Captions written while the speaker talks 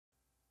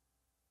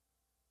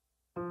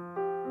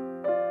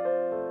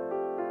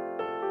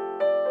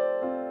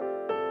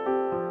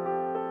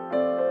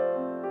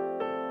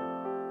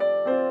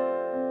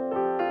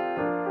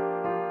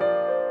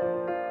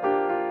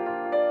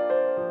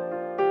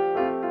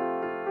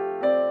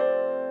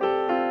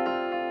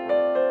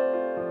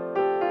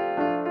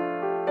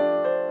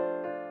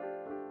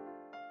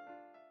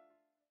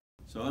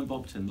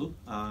Bob Tindall.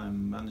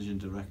 I'm Managing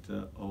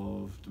Director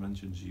of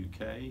Dimensions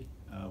UK,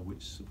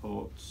 which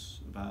supports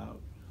about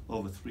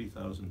over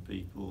 3,000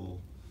 people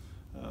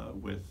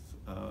with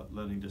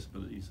learning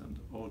disabilities and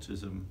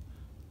autism,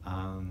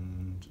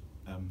 and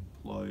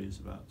employs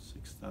about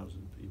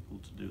 6,000 people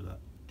to do that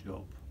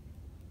job.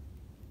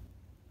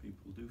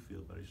 People do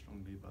feel very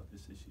strongly about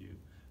this issue,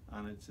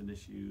 and it's an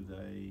issue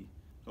they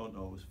don't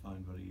always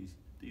find very easy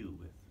to deal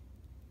with.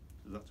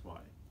 So that's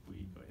why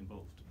we got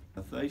involved.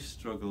 They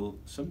struggle,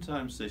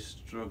 sometimes they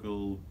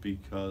struggle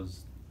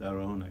because their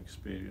own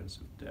experience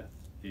of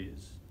death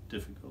is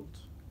difficult,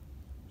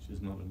 which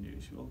is not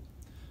unusual.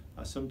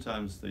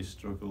 Sometimes they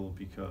struggle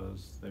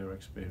because they're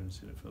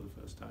experiencing it for the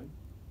first time.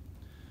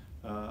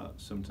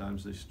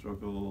 Sometimes they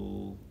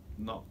struggle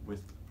not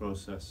with the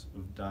process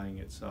of dying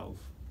itself,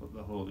 but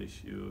the whole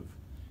issue of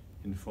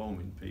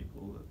informing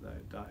people that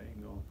they're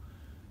dying, or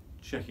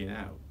checking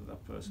out that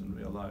that person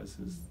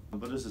realises.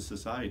 But as a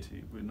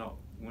society, we're not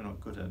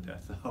good at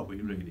death, are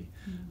we really?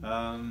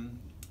 And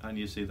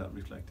you see that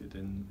reflected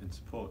in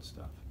support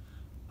staff.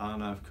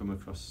 And I've come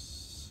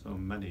across so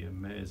many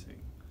amazing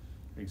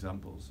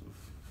examples of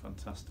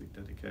fantastic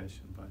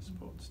dedication by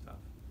support staff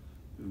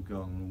who've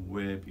gone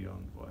way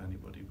beyond what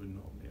anybody would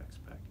normally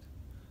expect.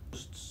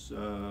 Most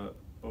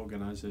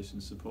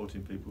organisations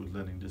supporting people with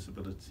learning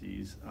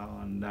disabilities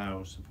are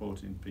now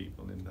supporting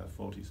people in their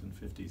 40s and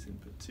 50s in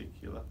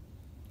particular.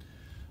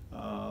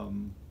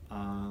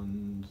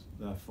 And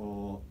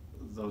therefore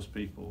those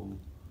people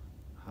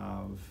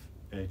have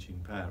ageing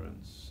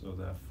parents, so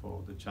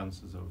therefore the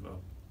chances of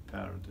a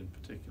parent in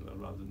particular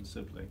rather than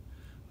sibling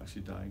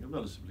actually dying are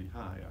relatively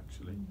high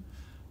actually.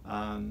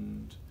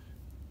 And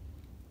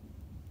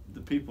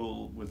the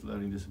people with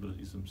learning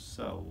disabilities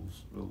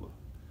themselves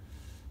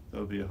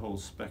there'll be a whole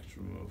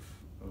spectrum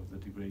of the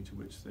degree to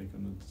which they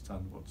can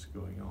understand what's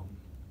going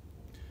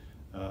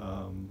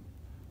on.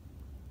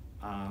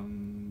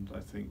 And I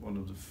think one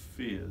of the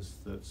fears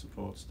that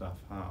support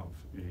staff have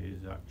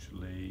is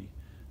actually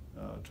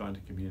trying to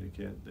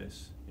communicate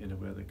this in a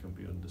way that can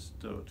be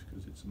understood,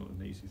 because it's not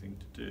an easy thing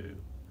to do.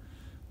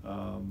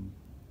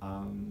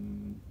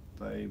 And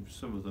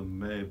some of them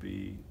may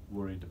be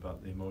worried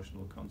about the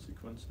emotional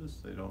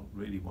consequences. They don't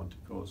really want to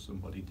cause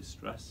somebody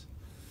distress,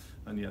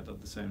 and yet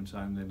at the same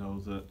time they know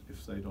that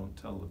if they don't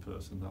tell the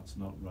person, that's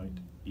not right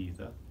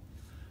either.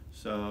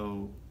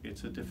 So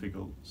it's a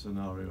difficult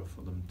scenario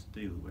for them to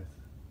deal with.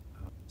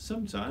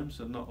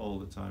 Sometimes, and not all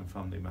the time,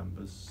 family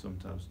members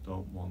sometimes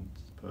don't want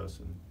the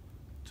person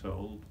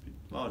told,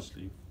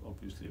 largely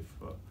obviously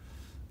for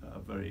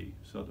very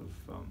sort of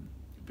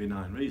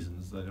benign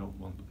reasons. They don't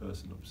want the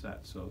person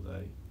upset, so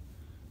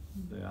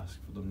they ask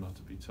for them not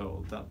to be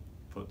told. That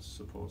puts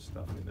support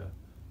staff in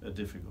a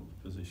difficult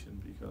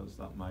position, because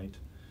that might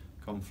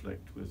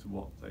conflict with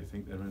what they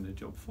think they're in a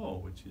job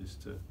for, which is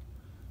that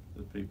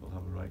people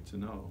have a right to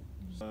know.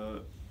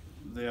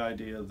 The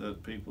idea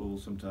that people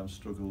sometimes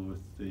struggle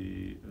with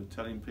the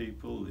telling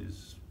people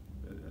is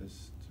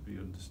to be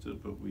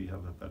understood, but we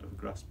have a better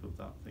grasp of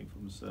that, I think,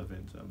 from the survey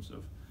in terms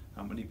of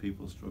how many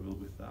people struggle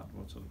with that,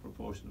 what sort of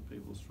proportion of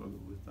people struggle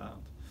with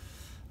that.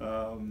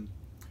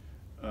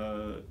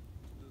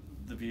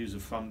 The views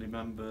of family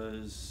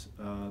members,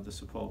 the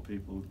support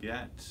people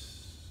get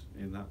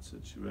in that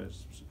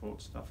situation,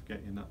 support staff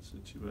get in that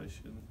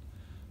situation,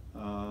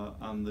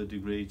 and the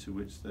degree to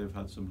which they've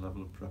had some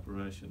level of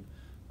preparation.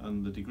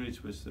 And the degree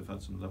to which they've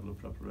had some level of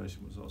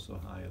preparation was also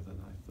higher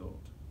than I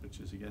thought, which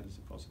is again is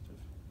a positive.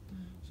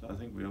 So I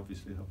think we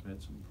obviously have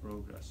made some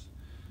progress.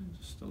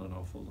 There's still an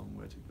awful long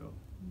way to go.